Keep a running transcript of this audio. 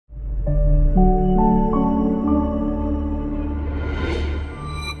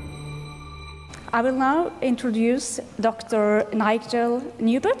I will now introduce Dr. Nigel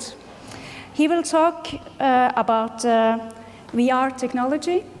Newbutt. He will talk about VR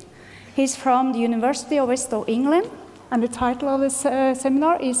technology. He's from the University of West of England, and the title of his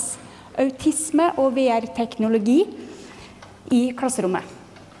seminar is Autisme og VR-teknologi I klasserommet.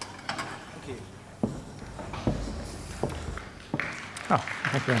 Thank you. Oh,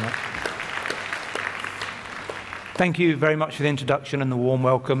 thank you very much. Thank you very much for the introduction and the warm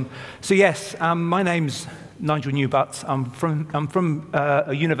welcome. So yes, my name's Nigel Newbutt. I'm from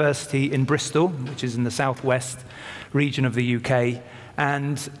a university in Bristol, which is in the southwest region of the UK,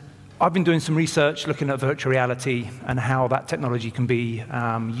 and I've been doing some research looking at virtual reality and how that technology can be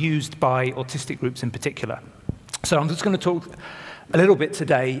used by autistic groups in particular. So I'm just going to talk a little bit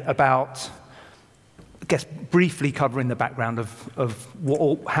today about, I guess, briefly covering the background of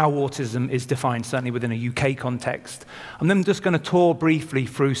how autism is defined, certainly within a UK context. I'm then just going to tour briefly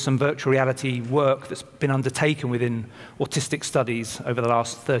through some virtual reality work that's been undertaken within autistic studies over the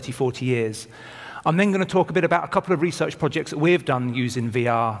last 30, 40 years. I'm then going to talk a bit about a couple of research projects that we've done using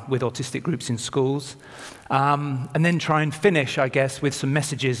VR with autistic groups in schools, and then try and finish, I guess, with some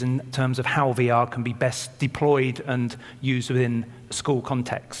messages in terms of how VR can be best deployed and used within school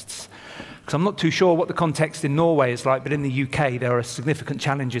contexts. Because I'm not too sure what the context in Norway is like, but in the UK there are significant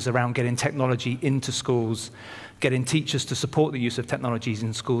challenges around getting technology into schools, getting teachers to support the use of technologies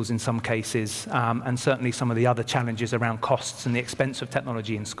in schools in some cases, and certainly some of the other challenges around costs and the expense of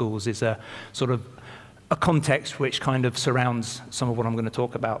technology in schools is a sort of a context which kind of surrounds some of what I'm going to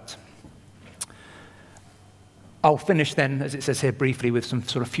talk about. I'll finish then, as it says here, briefly with some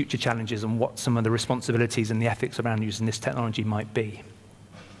sort of future challenges and what some of the responsibilities and the ethics around using this technology might be.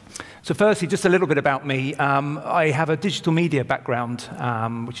 So firstly, just a little bit about me. I have a digital media background,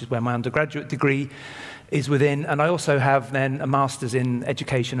 which is where my undergraduate degree is within, and I also have then a master's in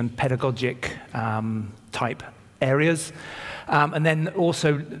education and pedagogic type areas, and then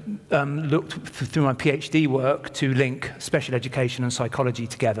also looked through my PhD work to link special education and psychology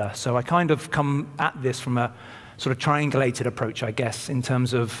together. So I kind of come at this from a sort of triangulated approach, I guess, in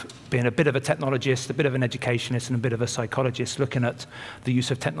terms of being a bit of a technologist, a bit of an educationist, and a bit of a psychologist, looking at the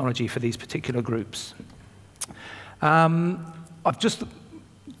use of technology for these particular groups. I've just,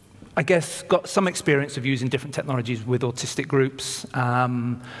 I guess, got some experience of using different technologies with autistic groups,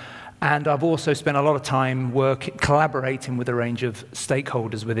 and I've also spent a lot of time collaborating with a range of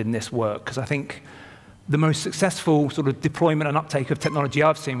stakeholders within this work, because I think the most successful sort of deployment and uptake of technology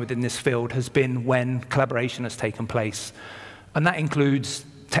I've seen within this field has been when collaboration has taken place. And that includes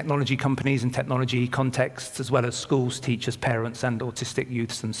technology companies and technology contexts, as well as schools, teachers, parents, and autistic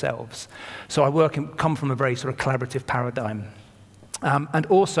youths themselves. So I come from a very sort of collaborative paradigm. And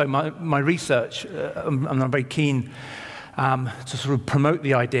also my research, I'm very keen to sort of promote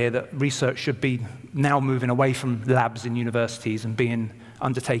the idea that research should be now moving away from labs in universities and being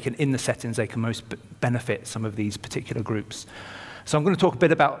undertaken in the settings they can most benefit some of these particular groups. So I'm going to talk a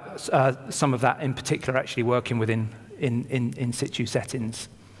bit about some of that in particular, actually working within in situ settings.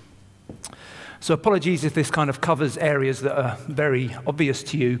 So apologies if this kind of covers areas that are very obvious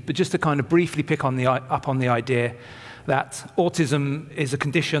to you, but just to kind of briefly pick up on the idea that autism is a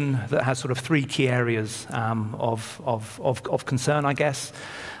condition that has sort of three key areas of concern, I guess.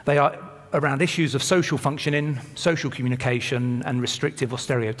 They are around issues of social functioning, social communication, and restrictive or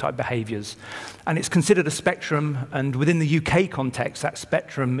stereotype behaviours. And it's considered a spectrum, and within the UK context, that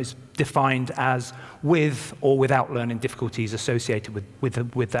spectrum is defined as with or without learning difficulties associated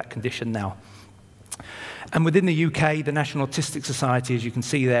with that condition now. And within the UK, the National Autistic Society, as you can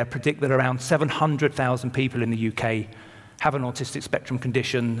see there, predict that around 700,000 people in the UK have an autistic spectrum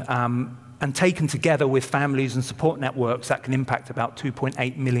condition, and taken together with families and support networks, that can impact about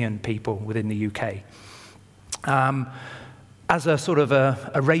 2.8 million people within the UK. As a sort of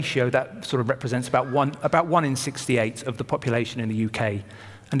a ratio, that sort of represents about one in 68 of the population in the UK.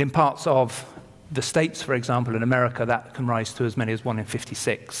 And in parts of the States, for example, in America, that can rise to as many as 1 in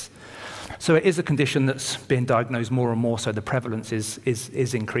 56. So it is a condition that's being diagnosed more and more, so the prevalence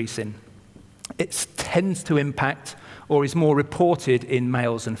is increasing. It tends to impact, or is more reported in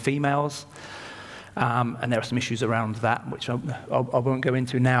males and females, and there are some issues around that, which I won't go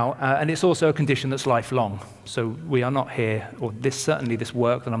into now. And it's also a condition that's lifelong. So we are not here, or certainly this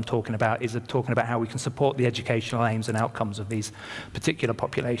work that I'm talking about is talking about how we can support the educational aims and outcomes of these particular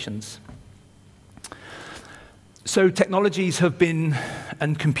populations. So technologies have been,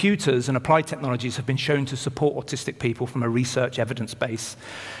 and computers and applied technologies have been shown to support autistic people from a research evidence base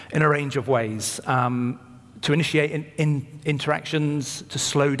in a range of ways. To initiate interactions, to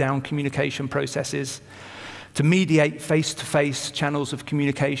slow down communication processes, to mediate face-to-face channels of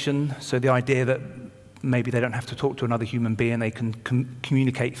communication, so the idea that maybe they don't have to talk to another human being, they can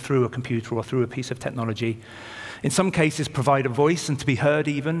communicate through a computer or through a piece of technology. In some cases, provide a voice and to be heard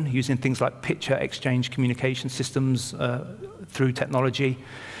even, using things like picture exchange communication systems through technology.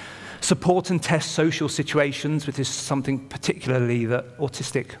 Support and test social situations, which is something particularly that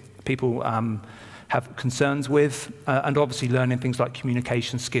autistic people have concerns with, and obviously learning things like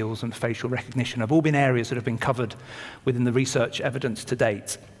communication skills and facial recognition have all been areas that have been covered within the research evidence to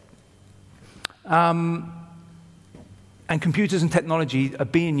date. And computers and technology are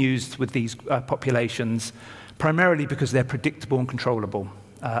being used with these populations primarily because they're predictable and controllable,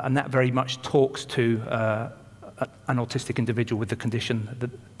 and that very much talks to an autistic individual with the condition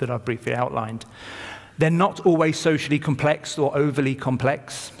that I've briefly outlined. They're not always socially complex or overly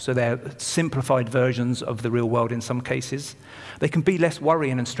complex, so they're simplified versions of the real world in some cases. They can be less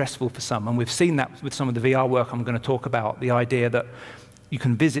worrying and stressful for some, and we've seen that with some of the VR work I'm going to talk about, the idea that you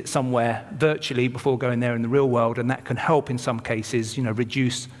can visit somewhere virtually before going there in the real world, and that can help in some cases,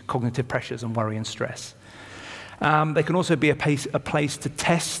 reduce cognitive pressures and worry and stress. They can also be a place to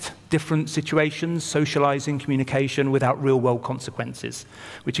test different situations, socializing, communication without real-world consequences,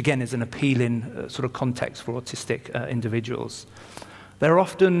 which again is an appealing sort of context for autistic individuals. They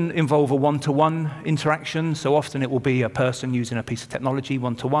often involve a one-to-one interaction, so often it will be a person using a piece of technology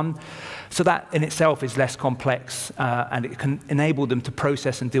one-to-one. So that in itself is less complex, and it can enable them to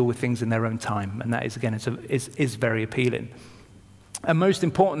process and deal with things in their own time, and that is, again, is very appealing. And most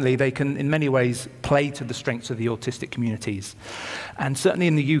importantly, they can, in many ways, play to the strengths of the autistic communities. And certainly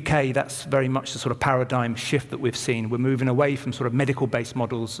in the UK, that's very much the sort of paradigm shift that we've seen. We're moving away from sort of medical-based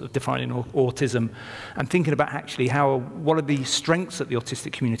models of defining autism and thinking about actually what are the strengths that the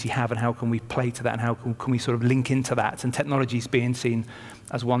autistic community have and how can we play to that and how can we sort of link into that. And technology is being seen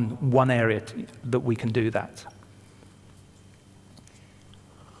as one area that we can do that.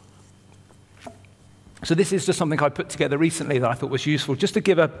 So this is just something I put together recently that I thought was useful, just to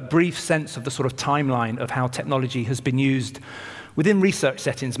give a brief sense of the sort of timeline of how technology has been used within research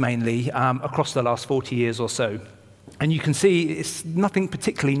settings mainly across the last 40 years or so. And you can see it's nothing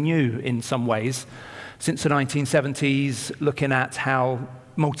particularly new in some ways. Since the 1970s, looking at how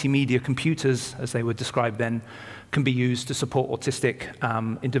multimedia computers, as they were described then, can be used to support autistic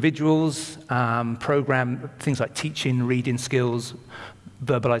individuals, program things like teaching, reading skills,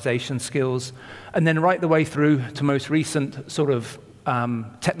 verbalization skills, and then right the way through to most recent sort of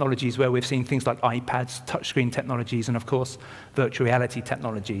technologies where we've seen things like iPads, touchscreen technologies, and of course, virtual reality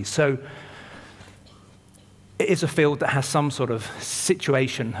technologies. So it is a field that has some sort of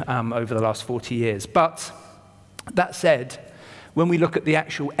situation over the last 40 years. But that said, when we look at the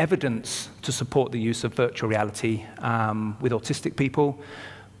actual evidence to support the use of virtual reality with autistic people,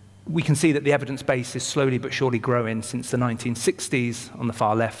 we can see that the evidence base is slowly but surely growing since the 1960s on the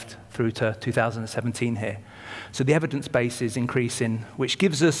far left through to 2017 here. So the evidence base is increasing, which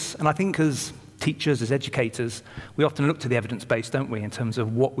gives us, and I think as teachers, as educators, we often look to the evidence base, don't we, in terms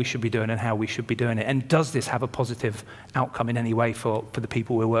of what we should be doing and how we should be doing it. And does this have a positive outcome in any way for the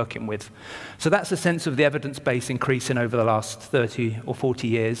people we're working with? So that's a sense of the evidence base increasing over the last 30 or 40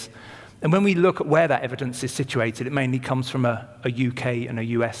 years. And when we look at where that evidence is situated, it mainly comes from a UK and a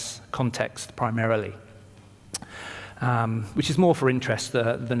US context primarily, which is more for interest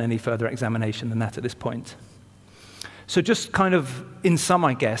than any further examination than that at this point. So just kind of in sum,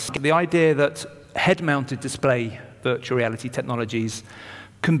 I guess, the idea that head-mounted display virtual reality technologies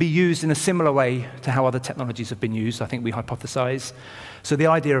can be used in a similar way to how other technologies have been used, I think we hypothesize. So the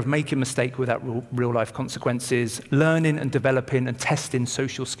idea of making mistakes without real-life consequences, learning and developing and testing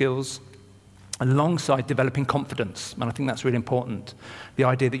social skills, alongside developing confidence, and I think that's really important. The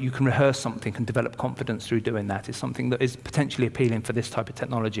idea that you can rehearse something and develop confidence through doing that is something that is potentially appealing for this type of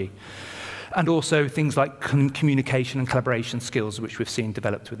technology. And also things like communication and collaboration skills, which we've seen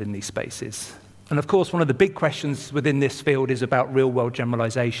developed within these spaces. And of course, one of the big questions within this field is about real-world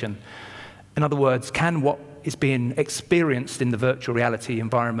generalization. In other words, can what is being experienced in the virtual reality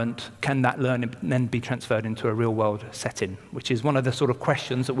environment, can that learning then be transferred into a real-world setting? Which is one of the sort of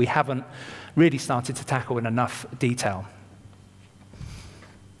questions that we haven't really started to tackle in enough detail.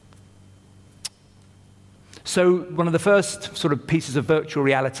 So one of the first sort of pieces of virtual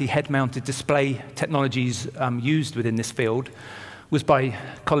reality head-mounted display technologies used within this field was by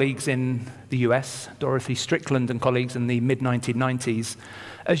colleagues in the US, Dorothy Strickland and colleagues in the mid-1990s.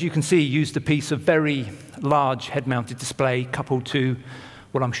 As you can see, used a piece of very large head-mounted display coupled to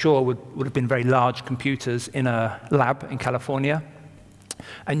what I'm sure would have been very large computers in a lab in California.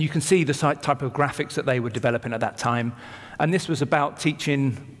 And you can see the type of graphics that they were developing at that time. And this was about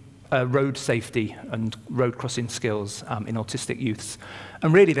teaching road safety and road crossing skills in autistic youths.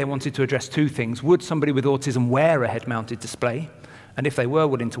 And really, they wanted to address two things. Would somebody with autism wear a head-mounted display? And if they were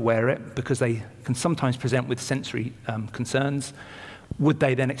willing to wear it, because they can sometimes present with sensory concerns, would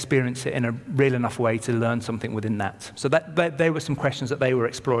they then experience it in a real enough way to learn something within that? So they were some questions that they were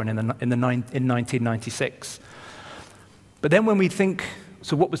exploring in 1996. But then when we think,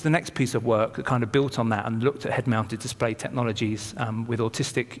 so what was the next piece of work that kind of built on that and looked at head-mounted display technologies with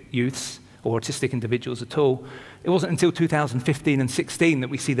autistic youths or autistic individuals at all? It wasn't until 2015 and 16 that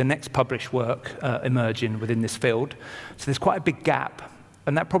we see the next published work emerging within this field. So there's quite a big gap.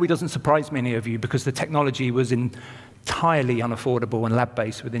 And that probably doesn't surprise many of you because the technology was entirely unaffordable and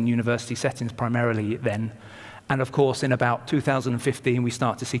lab-based within university settings primarily then. And of course, in about 2015, we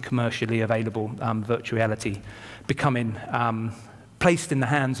start to see commercially available virtual reality becoming placed in the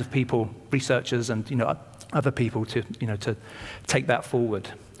hands of people, researchers and other people to take that forward.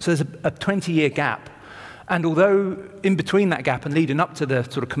 So there's a 20-year gap. And although in between that gap and leading up to the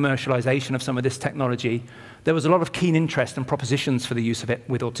sort of commercialization of some of this technology, there was a lot of keen interest and propositions for the use of it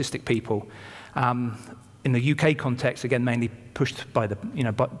with autistic people. In the UK context, again, mainly pushed by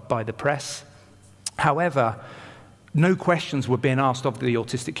the press. However, no questions were being asked of the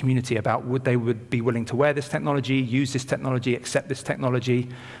autistic community about would they be willing to wear this technology, use this technology, accept this technology,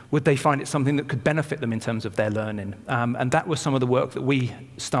 would they find it something that could benefit them in terms of their learning. And that was some of the work that we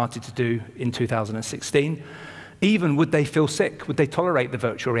started to do in 2016. Even would they feel sick? Would they tolerate the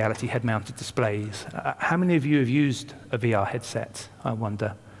virtual reality head-mounted displays? How many of you have used a VR headset, I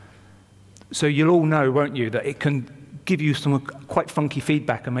wonder? So you'll all know, won't you, that it can give you some quite funky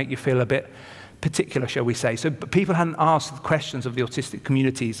feedback and make you feel a bit particular, shall we say. So people hadn't asked the questions of the autistic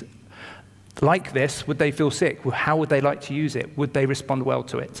communities like this. Would they feel sick? How would they like to use it? Would they respond well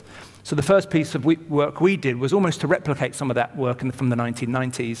to it? So the first piece of work we did was almost to replicate some of that work from the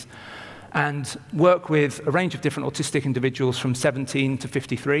 1990s and work with a range of different autistic individuals from 17 to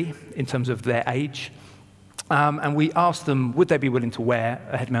 53 in terms of their age. And we asked them, would they be willing to wear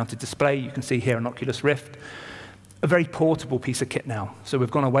a head-mounted display? You can see here an Oculus Rift. A very portable piece of kit now. So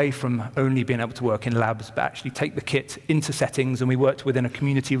we've gone away from only being able to work in labs, but actually take the kit into settings, and we worked within a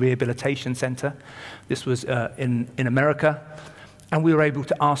community rehabilitation center. This was in America. And we were able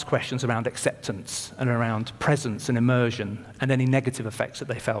to ask questions around acceptance and around presence and immersion and any negative effects that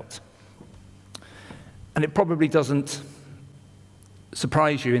they felt. And it probably doesn't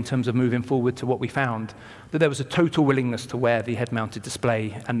surprise you in terms of moving forward to what we found, that there was a total willingness to wear the head-mounted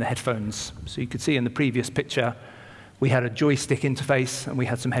display and the headphones. So you could see in the previous picture, we had a joystick interface and we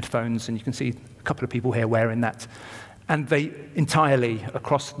had some headphones, and you can see a couple of people here wearing that. And they entirely,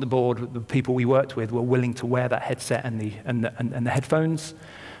 across the board, the people we worked with were willing to wear that headset and the headphones.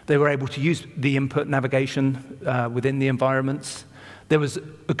 They were able to use the input navigation within the environments. There was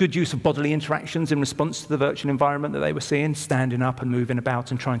a good use of bodily interactions in response to the virtual environment that they were seeing, standing up and moving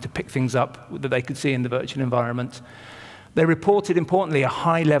about and trying to pick things up that they could see in the virtual environment. They reported, importantly, a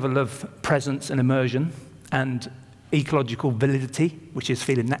high level of presence and immersion and ecological validity, which is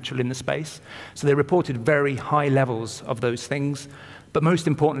feeling natural in the space. So they reported very high levels of those things, but most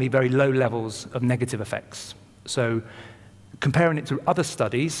importantly, very low levels of negative effects. So comparing it to other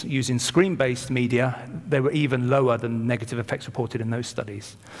studies using screen-based media, they were even lower than negative effects reported in those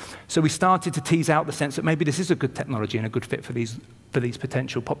studies. So we started to tease out the sense that maybe this is a good technology and a good fit for these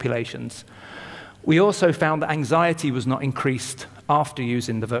potential populations. We also found that anxiety was not increased after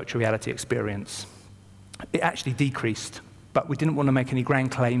using the virtual reality experience. It actually decreased, but we didn't want to make any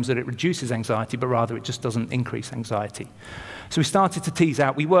grand claims that it reduces anxiety, but rather it just doesn't increase anxiety. So we started to tease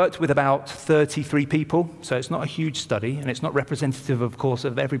out. We worked with about 33 people, so it's not a huge study, and it's not representative, of course,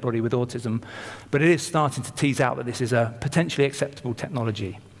 of everybody with autism, but it is starting to tease out that this is a potentially acceptable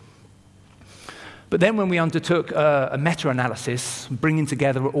technology. But then when we undertook a meta-analysis, bringing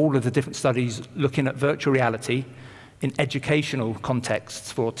together all of the different studies looking at virtual reality in educational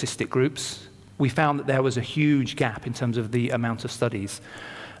contexts for autistic groups, we found that there was a huge gap in terms of the amount of studies.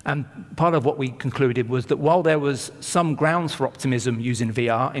 And part of what we concluded was that while there was some grounds for optimism using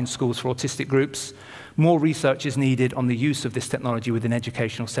VR in schools for autistic groups, more research is needed on the use of this technology within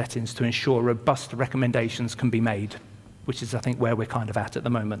educational settings to ensure robust recommendations can be made, which is, I think, where we're kind of at the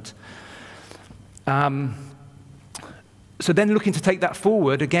moment. So then looking to take that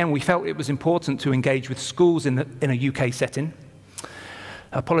forward, again, we felt it was important to engage with schools in a UK setting.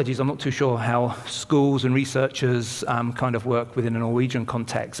 Apologies, I'm not too sure how schools and researchers kind of work within a Norwegian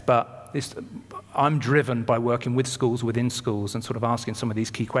context, but I'm driven by working with schools within schools and sort of asking some of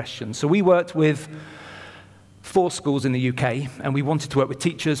these key questions. So we worked with 4 schools in the UK, and we wanted to work with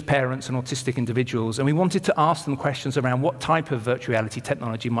teachers, parents, and autistic individuals, and we wanted to ask them questions around what type of virtual reality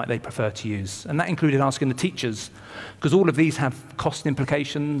technology might they prefer to use. And that included asking the teachers, because all of these have cost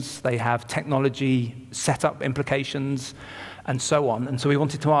implications, they have technology setup implications, and so on. And so we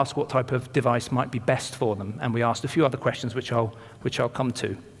wanted to ask what type of device might be best for them, and we asked a few other questions which I'll come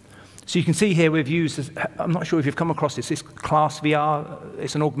to. So you can see here we've used, I'm not sure if you've come across this, it's Class VR.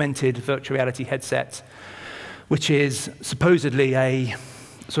 It's an augmented virtual reality headset, which is supposedly a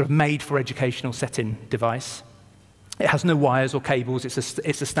sort of made for educational setting device. It has no wires or cables. It's a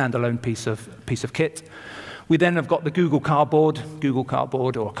standalone piece of kit. We then have got the Google Cardboard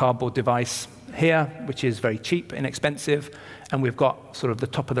or Cardboard device here, which is very cheap, inexpensive, and we've got sort of the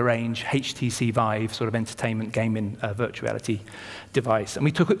top of the range HTC Vive sort of entertainment gaming virtual reality device. And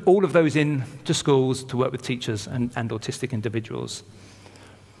we took all of those in to schools to work with teachers and autistic individuals.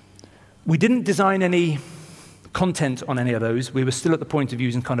 We didn't design any content on any of those. We were still at the point of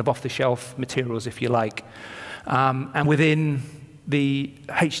using kind of off-the-shelf materials, if you like. And within the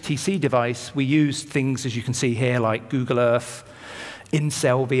HTC device, we used things, as you can see here, like Google Earth,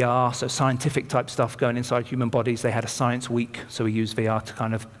 in-cell VR, so scientific type stuff going inside human bodies. They had a science week, so we used VR to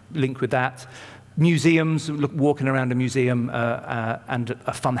kind of link with that. Museums, walking around a museum, and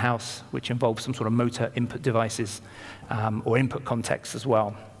a fun house, which involves some sort of motor input devices or input context as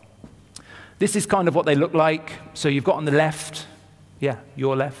well. This is kind of what they look like. So you've got on the left, yeah,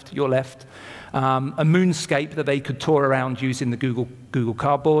 your left, a moonscape that they could tour around using the Google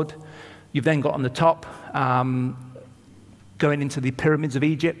Cardboard. You've then got on the top, going into the pyramids of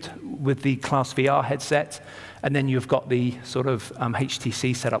Egypt with the Class VR headset, and then you've got the sort of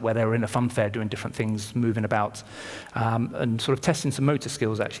HTC setup where they were in a fun fair doing different things, moving about, and sort of testing some motor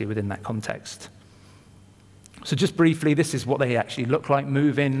skills actually within that context. So just briefly, this is what they actually look like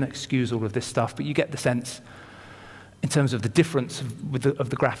moving. Excuse all of this stuff, but you get the sense in terms of the difference of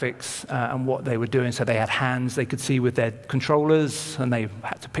the graphics and what they were doing. So they had hands they could see with their controllers, and they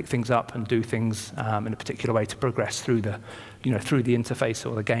had to pick things up and do things in a particular way to progress through the, through the interface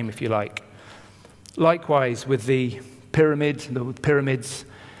or the game, if you like. Likewise, with the pyramids,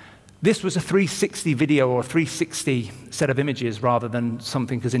 this was a 360 video or a 360 set of images rather than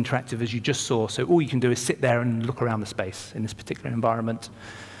something as interactive as you just saw. So all you can do is sit there and look around the space in this particular environment.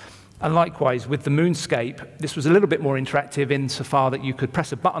 And likewise, with the moonscape, this was a little bit more interactive insofar that you could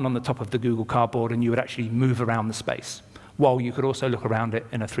press a button on the top of the Google Cardboard and you would actually move around the space, while you could also look around it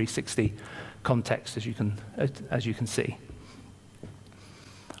in a 360 context, as you can see.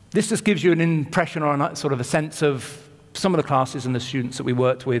 This just gives you an impression or a sort of a sense of some of the classes and the students that we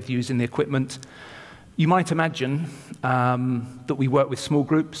worked with using the equipment. You might imagine that we work with small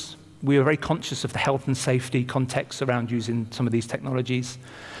groups. We were very conscious of the health and safety context around using some of these technologies.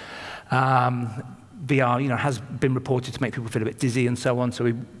 VR, has been reported to make people feel a bit dizzy and so on. So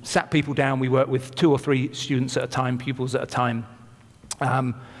we sat people down. We worked with 2 or 3 students at a time, pupils at a time.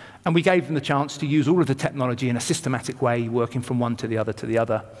 And we gave them the chance to use all of the technology in a systematic way, working from one to the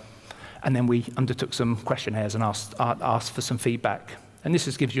other. And then we undertook some questionnaires and asked for some feedback. And this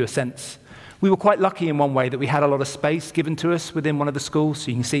just gives you a sense. We were quite lucky in one way that we had a lot of space given to us within one of the schools. So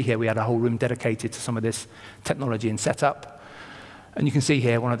you can see here we had a whole room dedicated to some of this technology and setup. And you can see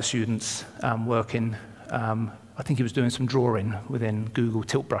here one of the students working, I think he was doing some drawing within Google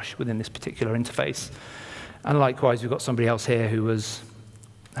Tilt Brush within this particular interface. And likewise, we've got somebody else here who was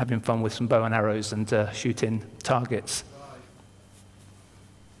having fun with some bow and arrows and shooting targets.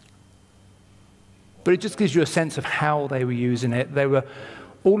 But it just gives you a sense of how they were using it.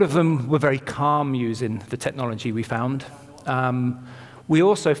 All of them were very calm using the technology, we found. We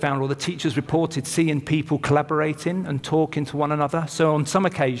also found all the teachers reported seeing people collaborating and talking to one another. So on some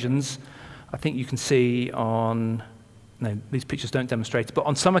occasions, I think you can see on, no, these pictures don't demonstrate it, but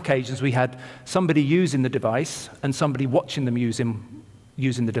on some occasions we had somebody using the device and somebody watching them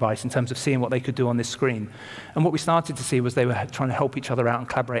using the device in terms of seeing what they could do on this screen. And what we started to see was they were trying to help each other out and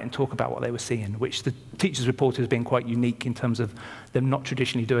collaborate and talk about what they were seeing, which the teachers reported as being quite unique in terms of them not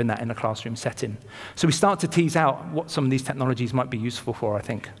traditionally doing that in a classroom setting. So we start to tease out what some of these technologies might be useful for, I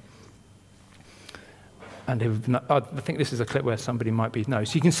think. And I think this is a clip where somebody might be, no.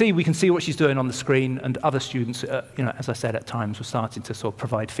 So you can see, we can see what she's doing on the screen, and other students, as I said, at times were starting to sort of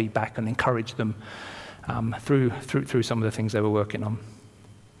provide feedback and encourage them through some of the things they were working on.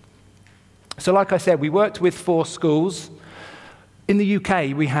 So like I said, we worked with 4 schools. In the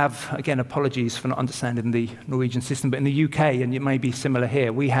UK, we have, again, apologies for not understanding the Norwegian system, but in the UK, and it may be similar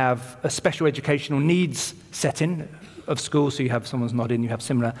here, we have a special educational needs setting of schools, so you have someone's nodding, you have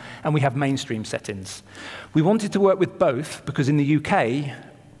similar, and we have mainstream settings. We wanted to work with both because in the UK,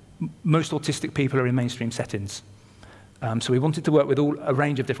 most autistic people are in mainstream settings. So we wanted to work with a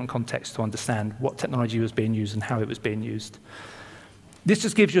range of different contexts to understand what technology was being used and how it was being used. This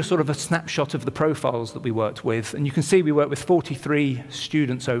just gives you sort of a snapshot of the profiles that we worked with. And you can see we worked with 43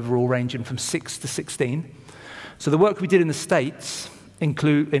 students overall, ranging from 6 to 16. So the work we did in the States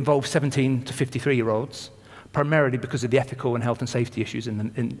involved 17 to 53-year-olds, primarily because of the ethical and health and safety issues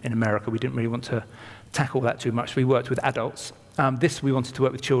in America. We didn't really want to tackle that too much. We worked with adults. This, we wanted to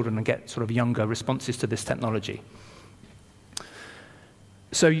work with children and get sort of younger responses to this technology.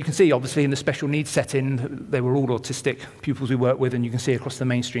 So you can see, obviously, in the special needs setting, they were all autistic pupils we worked with, and you can see across the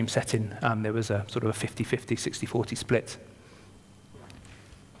mainstream setting, there was a sort of a 50-50, 60-40 split.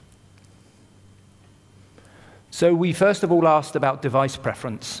 So we first of all asked about device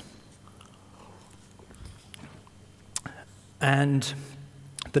preference. And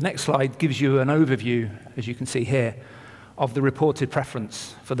the next slide gives you an overview, as you can see here, of the reported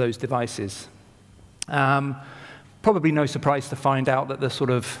preference for those devices. Probably no surprise to find out that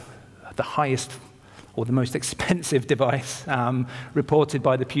the highest or the most expensive device reported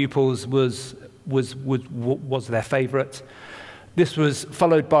by the pupils was their favorite. This was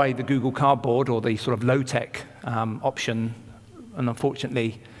followed by the Google Cardboard, or the sort of low-tech option, and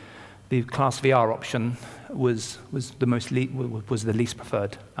unfortunately, the Class VR option was the least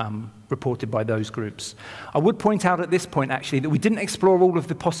preferred, reported by those groups. I would point out at this point, actually, that we didn't explore all of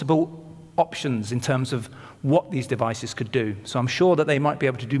the possible options in terms of what these devices could do. So I'm sure that they might be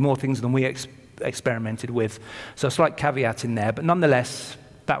able to do more things than we experimented with. So a slight caveat in there, but nonetheless,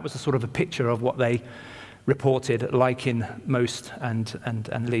 that was a sort of a picture of what they reported, liking most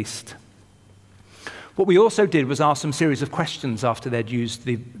and least. What we also did was ask them a series of questions after they'd used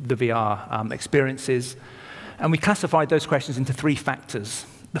the VR experiences, and we classified those questions into 3 factors.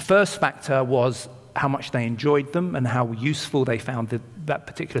 The first factor was how much they enjoyed them and how useful they found that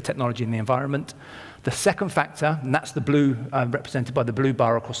particular technology in the environment. The second factor, and that's the blue, represented by the blue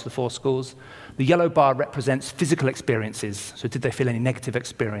bar across the 4 scores. The yellow bar represents physical experiences, so did they feel any negative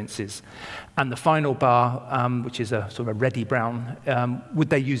experiences? And the final bar, which is a sort of a reddy brown,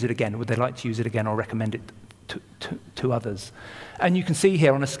 would they use it again? Would they like to use it again or recommend it to others? And you can see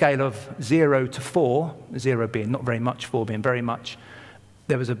here on a scale of 0 to 4, 0 being not very much, 4 being very much,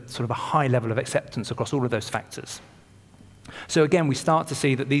 there was a sort of a high level of acceptance across all of those factors. So again, we start to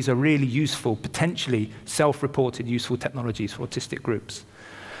see that these are really useful, potentially self-reported useful technologies for autistic groups.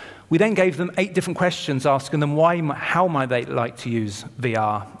 We then gave them 8 different questions asking them how might they like to use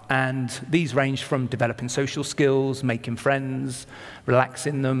VR. And these ranged from developing social skills, making friends,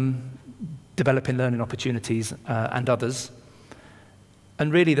 relaxing them, developing learning opportunities, and others.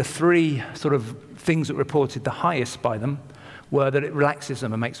 And really the 3 sort of things that reported the highest by them were that it relaxes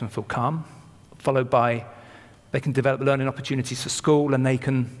them and makes them feel calm, followed by they can develop learning opportunities for school, and they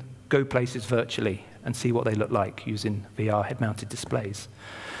can go places virtually and see what they look like using VR head-mounted displays.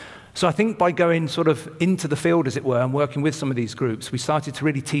 So I think by going sort of into the field, as it were, and working with some of these groups, we started to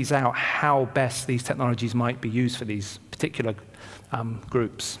really tease out how best these technologies might be used for these particular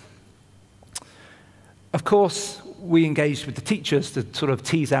groups. Of course, we engaged with the teachers to sort of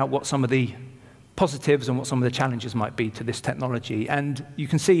tease out what some of the positives and what some of the challenges might be to this technology. And you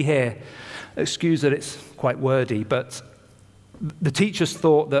can see here, excuse that it's quite wordy, but the teachers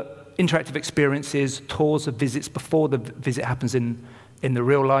thought that interactive experiences, tours of visits before the visit happens in the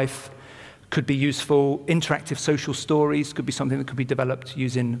real life could be useful. Interactive social stories could be something that could be developed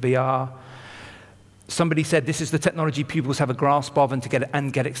using VR. Somebody said this is the technology pupils have a grasp of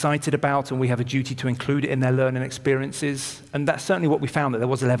and get excited about, and we have a duty to include it in their learning experiences. And that's certainly what we found, that there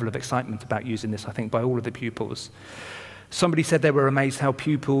was a level of excitement about using this, I think, by all of the pupils. Somebody said they were amazed how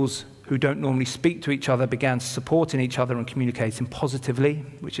pupils who don't normally speak to each other began supporting each other and communicating positively,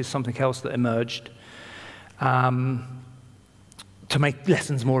 which is something else that emerged, to make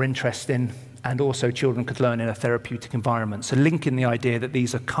lessons more interesting, and also children could learn in a therapeutic environment. So linking the idea that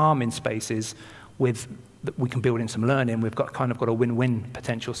these are calming spaces that we can build in some learning, we've kind of got a win-win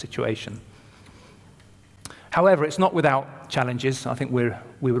potential situation. However, it's not without challenges. I think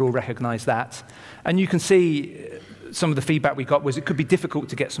we would all recognize that. And you can see some of the feedback we got was it could be difficult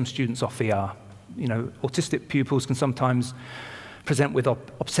to get some students off VR. You know, autistic pupils can sometimes present with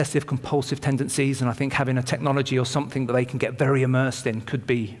obsessive compulsive tendencies, and I think having a technology or something that they can get very immersed in could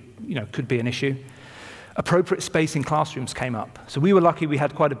be an issue. Appropriate space in classrooms came up. So we were lucky we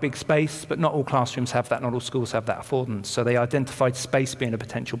had quite a big space, but not all classrooms have that, not all schools have that affordance. So they identified space being a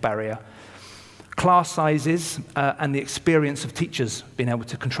potential barrier. Class sizes and the experience of teachers being able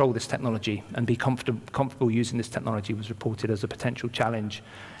to control this technology and be comfortable using this technology was reported as a potential challenge.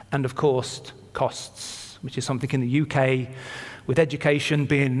 And of course, costs. which is something in the UK, with education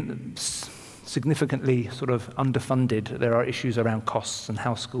being significantly sort of underfunded, there are issues around costs and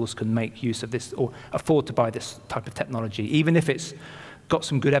how schools can make use of this or afford to buy this type of technology, even if it's got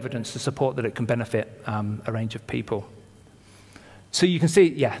some good evidence to support that it can benefit a range of people. So you can see,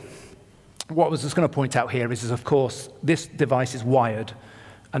 yeah, what I was just going to point out here is, of course, this device is wired,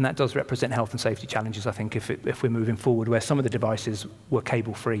 and that does represent health and safety challenges, I think, if we're moving forward, where some of the devices were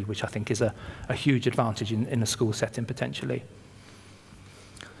cable-free, which I think is a huge advantage in a school setting, potentially.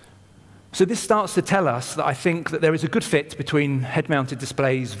 So this starts to tell us that I think that there is a good fit between head-mounted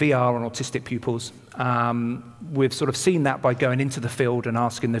displays, VR, and autistic pupils. We've sort of seen that by going into the field and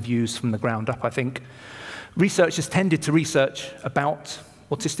asking the views from the ground up, I think. Researchers tended to research about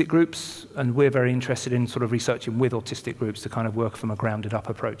autistic groups, and we're very interested in sort of researching with autistic groups to kind of work from a grounded-up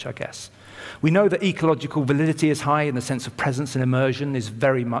approach, I guess. We know that ecological validity is high, and the sense of presence and immersion is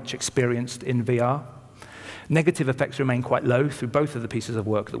very much experienced in VR. Negative effects remain quite low through both of the pieces of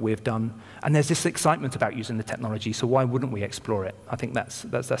work that we've done, and there's this excitement about using the technology, so why wouldn't we explore it? I think that's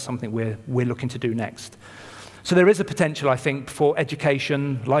something we're looking to do next. So there is a potential, I think, for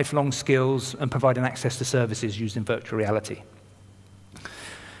education, lifelong skills, and providing access to services using virtual reality.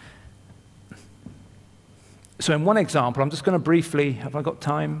 So in one example, I'm just going to briefly, have I got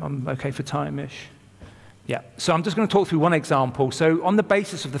time? I'm okay for time-ish? Yeah, so I'm just going to talk through one example. So on the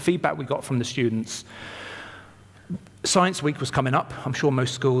basis of the feedback we got from the students, Science Week was coming up. I'm sure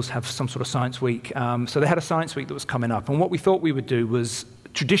most schools have some sort of Science Week. So they had a Science Week that was coming up. And what we thought we would do was,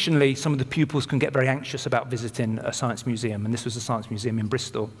 traditionally, some of the pupils can get very anxious about visiting a science museum. And this was a science museum in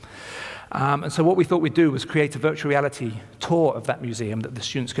Bristol. And so what we thought we'd do was create a virtual reality tour of that museum that the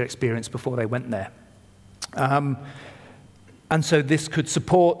students could experience before they went there. And so this could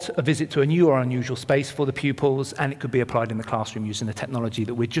support a visit to a new or unusual space for the pupils, and it could be applied in the classroom using the technology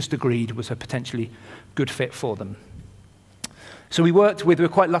that we just agreed was a potentially good fit for them. So we're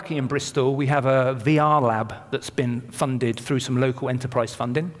quite lucky in Bristol. We have a VR lab that's been funded through some local enterprise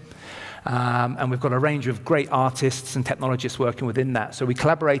funding. And we've got a range of great artists and technologists working within that. So we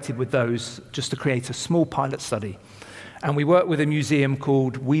collaborated with those just to create a small pilot study. And we worked with a museum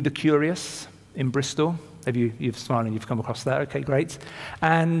called We the Curious in Bristol. You've smiled and you've come across that. Okay, great.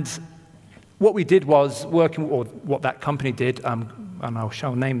 And what we did was what that company did, and I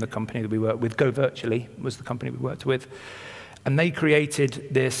shall name the company that we worked with, Go Virtually was the company we worked with. And they created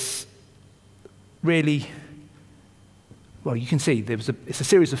this really, well, you can see it's a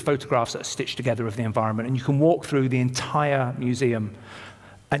series of photographs that are stitched together of the environment, and you can walk through the entire museum.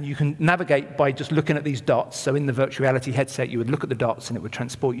 And you can navigate by just looking at these dots. So in the virtual reality headset, you would look at the dots, and it would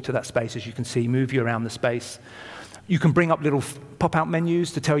transport you to that space, as you can see, move you around the space. You can bring up little pop-out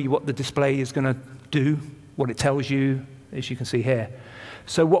menus to tell you what the display is going to do, what it tells you, as you can see here.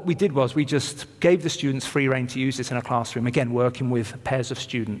 So what we did was we just gave the students free rein to use this in a classroom, again, working with pairs of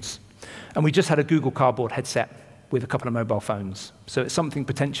students. And we just had a Google Cardboard headset with a couple of mobile phones. So it's something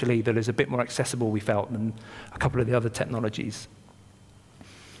potentially that is a bit more accessible, we felt, than a couple of the other technologies.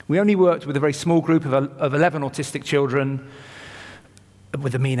 We only worked with a very small group of 11 autistic children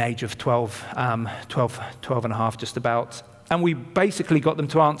with a mean age of 12 and a half, just about. And we basically got them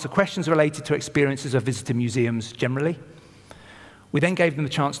to answer questions related to experiences of visiting museums generally. We then gave them the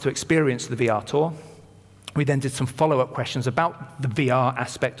chance to experience the VR tour. We then did some follow-up questions about the VR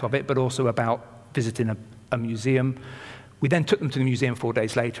aspect of it, but also about visiting a museum. We then took them to the museum 4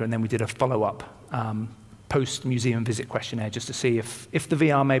 days later, and then we did a follow-up post-museum visit questionnaire just to see if the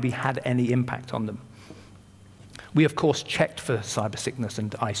VR maybe had any impact on them. We, of course, checked for cyber sickness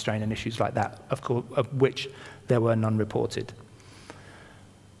and eye strain and issues like that, of which there were none reported.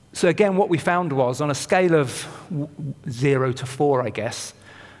 So again, what we found was, on a scale of 0 to 4, I guess,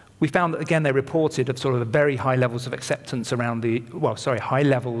 we found that, again, they reported of sort of very high levels of acceptance around high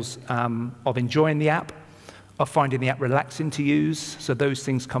levels of enjoying the app, of finding the app relaxing to use. So those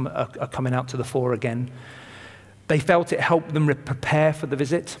things are coming out to the fore again. They felt it helped them prepare for the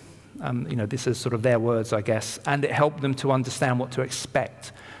visit. This is sort of their words, I guess, and it helped them to understand what to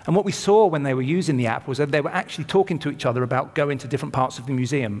expect. And what we saw when they were using the app was that they were actually talking to each other about going to different parts of the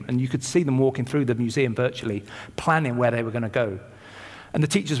museum, and you could see them walking through the museum virtually, planning where they were going to go. And the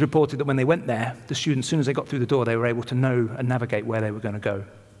teachers reported that when they went there, the students, as soon as they got through the door, they were able to know and navigate where they were going to go.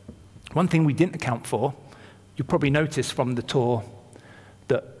 One thing we didn't account for, you'll probably notice from the tour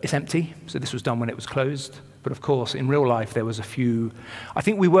that it's empty, so this was done when it was closed. But of course, in real life, there was a few. I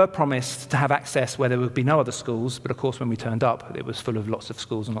think we were promised to have access where there would be no other schools, but of course, when we turned up, it was full of lots of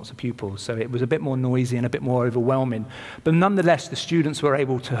schools and lots of pupils. So it was a bit more noisy and a bit more overwhelming. But nonetheless, the students were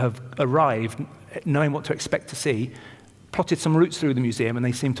able to have arrived knowing what to expect to see, plotted some routes through the museum, and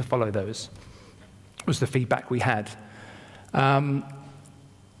they seemed to follow those. was the feedback we had.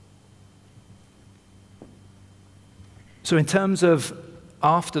 So in terms of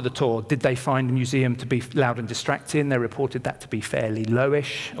after the tour, did they find the museum to be loud and distracting? They reported that to be fairly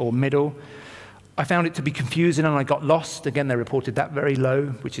lowish or middle. I found it to be confusing and I got lost. Again, they reported that very low,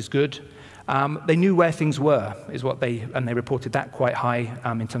 which is good. They knew where things were, and they reported that quite high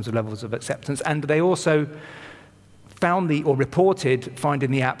in terms of levels of acceptance. And they also reported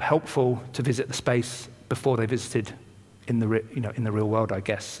finding the app helpful to visit the space before they visited in the real world, I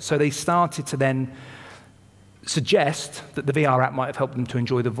guess. So they started to then suggest that the VR app might have helped them to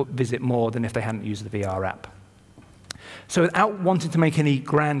enjoy the visit more than if they hadn't used the VR app. So without wanting to make any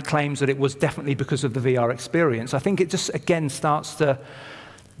grand claims that it was definitely because of the VR experience, I think it just, again, starts to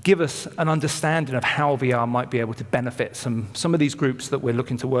give us an understanding of how VR might be able to benefit some of these groups that we're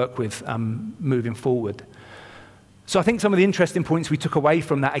looking to work with moving forward. So I think some of the interesting points we took away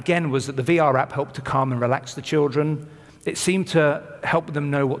from that, again, was that the VR app helped to calm and relax the children. It seemed to help them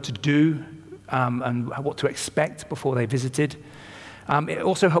know what to do and what to expect before they visited. It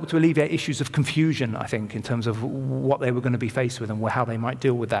also helped to alleviate issues of confusion, I think, in terms of what they were going to be faced with and how they might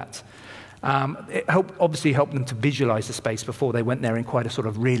deal with that. It obviously helped them to visualize the space before they went there in quite a sort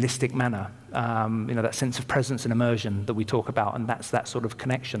of realistic manner. That sense of presence and immersion that we talk about, and that's that sort of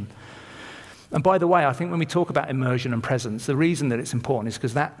connection. And by the way, I think when we talk about immersion and presence, the reason that it's important is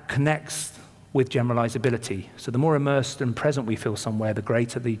because that connects with generalizability. So the more immersed and present we feel somewhere, the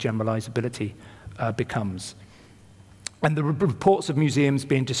greater the generalizability becomes. And the reports of museums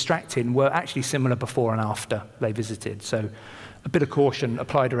being distracting were actually similar before and after they visited. So a bit of caution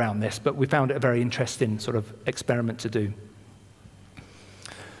applied around this, but we found it a very interesting sort of experiment to do.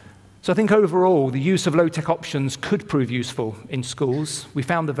 So I think overall, the use of low-tech options could prove useful in schools. We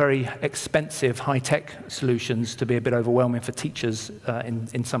found the very expensive high-tech solutions to be a bit overwhelming for teachers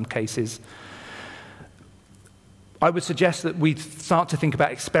in some cases. I would suggest that we start to think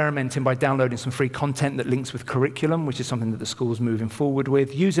about experimenting by downloading some free content that links with curriculum, which is something that the school's moving forward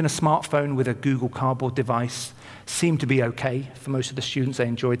with. Using a smartphone with a Google Cardboard device seemed to be okay for most of the students. They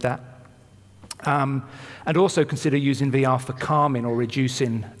enjoyed that. And also consider using VR for calming or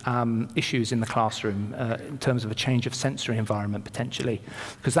reducing issues in the classroom in terms of a change of sensory environment, potentially,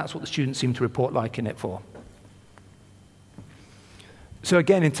 because that's what the students seem to report liking it for. So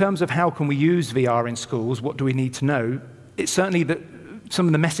again, in terms of how can we use VR in schools, what do we need to know? It's certainly that some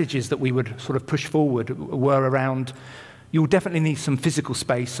of the messages that we would sort of push forward were around, you'll definitely need some physical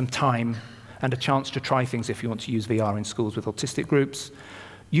space, some time, and a chance to try things if you want to use VR in schools with autistic groups.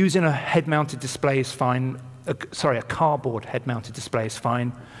 Using a head-mounted display is fine. A cardboard head-mounted display is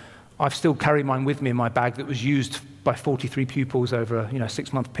fine. I've still carried mine with me in my bag that was used by 43 pupils over a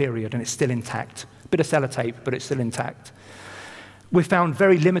 6-month period, and it's still intact. A bit of sellotape, but it's still intact. We've found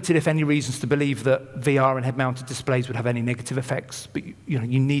very limited, if any, reasons to believe that VR and head-mounted displays would have any negative effects, but you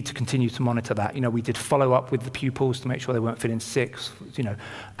need to continue to monitor that. We did follow up with the pupils to make sure they weren't feeling sick, an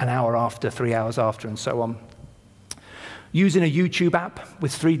hour after, 3 hours after, and so on. Using a YouTube app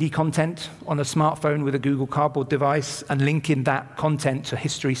with 3D content on a smartphone with a Google Cardboard device and linking that content to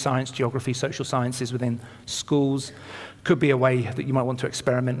history, science, geography, social sciences within schools could be a way that you might want to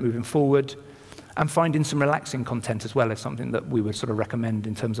experiment moving forward. And finding some relaxing content as well is something that we would sort of recommend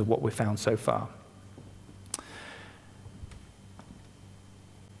in terms of what we've found so far.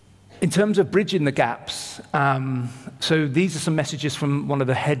 In terms of bridging the gaps, so these are some messages from one of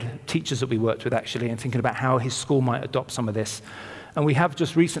the head teachers that we worked with, actually, and thinking about how his school might adopt some of this. And we have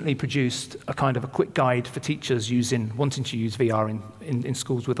just recently produced a kind of a quick guide for teachers wanting to use VR in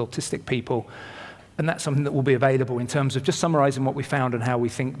schools with autistic people. And that's something that will be available in terms of just summarizing what we found and how we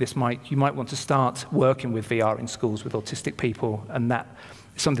think you might want to start working with VR in schools with autistic people. And that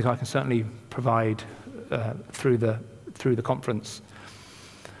is something I can certainly provide through the conference.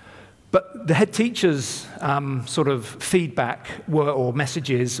 But the head teachers' sort of feedback or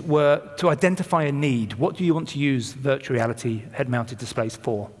messages were to identify a need. What do you want to use virtual reality head-mounted displays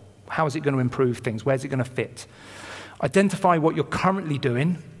for? How is it going to improve things? Where's it going to fit? Identify what you're currently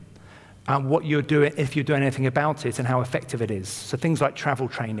doing, and what you're doing, if you're doing anything about it, and how effective it is. So things like travel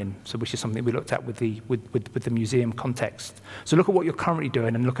training, which is something we looked at with the museum context. So look at what you're currently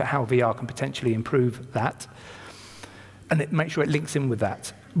doing and look at how VR can potentially improve that, and make sure it links in with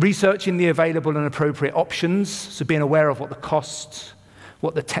that. Researching the available and appropriate options, so being aware of what the costs,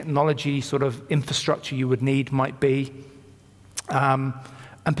 what the technology sort of infrastructure you would need might be, and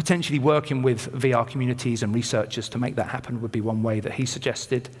potentially working with VR communities and researchers to make that happen would be one way that he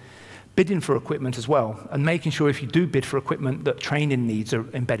suggested. Bidding for equipment as well, and making sure if you do bid for equipment that training needs are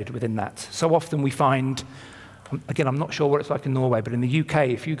embedded within that. So often we find, again, I'm not sure what it's like in Norway, but in the UK,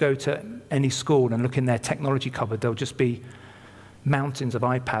 if you go to any school and look in their technology cupboard, there'll just be mountains of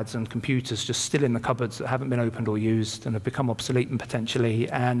iPads and computers just still in the cupboards that haven't been opened or used and have become obsolete and potentially.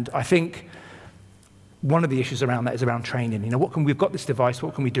 And I think one of the issues around that is around training. We've got this device,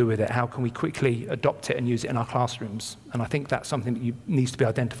 what can we do with it? How can we quickly adopt it and use it in our classrooms? And I think that's something that needs to be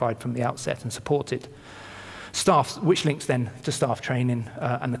identified from the outset and supported. Staff, which links then to staff training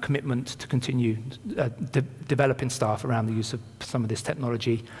and the commitment to continue developing staff around the use of some of this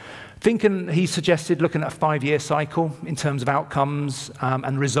technology. He suggested looking at a 5-year cycle in terms of outcomes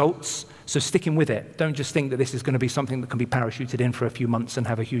and results, so sticking with it. Don't just think that this is going to be something that can be parachuted in for a few months and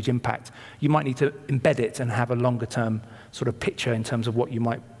have a huge impact. You might need to embed it and have a longer-term sort of picture in terms of what you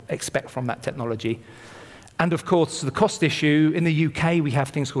might expect from that technology. And of course, the cost issue. In the UK, we have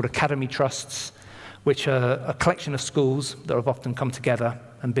things called academy trusts, which are a collection of schools that have often come together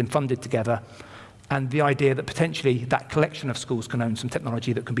and been funded together. And the idea that potentially that collection of schools can own some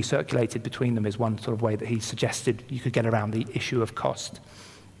technology that can be circulated between them is one sort of way that he suggested you could get around the issue of cost.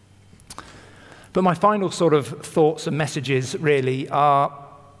 But my final sort of thoughts and messages really are,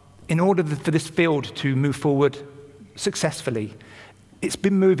 in order for this field to move forward successfully, it's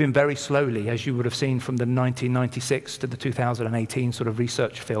been moving very slowly, as you would have seen from the 1996 to the 2018 sort of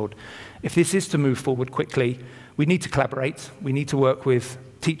research field. If this is to move forward quickly, we need to collaborate. We need to work with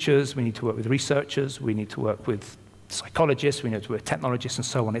teachers, we need to work with researchers, we need to work with psychologists, we need to work with technologists and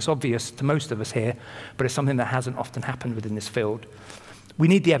so on. It's obvious to most of us here, but it's something that hasn't often happened within this field. We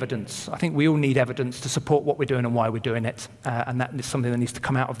need the evidence. I think we all need evidence to support what we're doing and why we're doing it, and that is something that needs to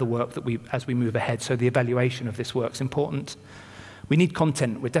come out of the work that as we move ahead. So the evaluation of this work is important. We need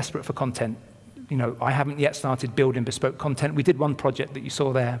content. We're desperate for content. I haven't yet started building bespoke content. We did one project that you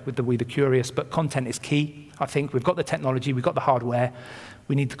saw there with the We the Curious, but content is key. I think we've got the technology, we've got the hardware.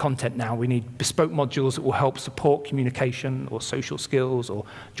 We need the content now. We need bespoke modules that will help support communication or social skills or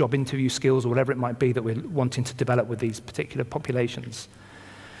job interview skills or whatever it might be that we're wanting to develop with these particular populations.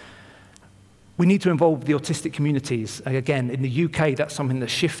 We need to involve the autistic communities. Again, in the UK, that's something that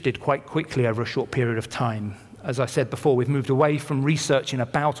shifted quite quickly over a short period of time. As I said before, we've moved away from researching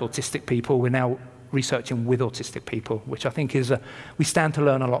about autistic people. We're now researching with autistic people, which I think is we stand to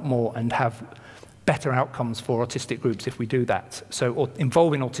learn a lot more and have better outcomes for autistic groups if we do that. So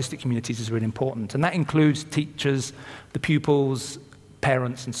involving autistic communities is really important. And that includes teachers, the pupils,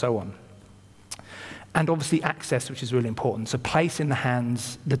 parents, and so on. And obviously access, which is really important. So place in the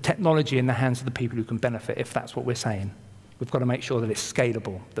hands, the technology in the hands of the people who can benefit, if that's what we're saying. We've got to make sure that it's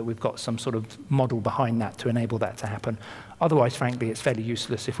scalable, that we've got some sort of model behind that to enable that to happen. Otherwise, frankly, it's fairly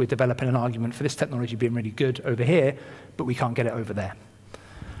useless if we're developing an argument for this technology being really good over here, but we can't get it over there.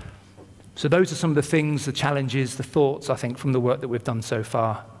 So those are some of the things, the challenges, the thoughts, I think, from the work that we've done so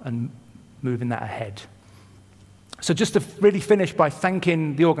far and moving that ahead. So just to really finish by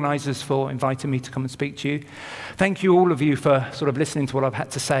thanking the organisers for inviting me to come and speak to you. Thank you, all of you, for sort of listening to what I've had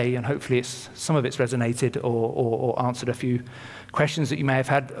to say, and hopefully some of it's resonated or answered a few questions that you may have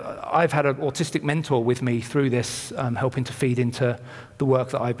had. I've had an autistic mentor with me through this, helping to feed into the work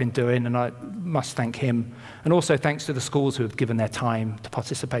that I've been doing, and I must thank him. And also thanks to the schools who have given their time to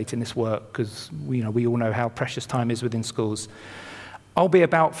participate in this work, because we all know how precious time is within schools. I'll be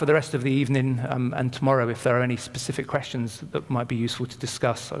about for the rest of the evening and tomorrow if there are any specific questions that might be useful to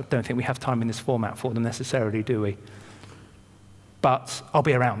discuss. I don't think we have time in this format for them necessarily, do we? But I'll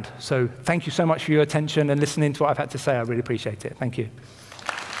be around. So thank you so much for your attention and listening to what I've had to say. I really appreciate it. Thank you.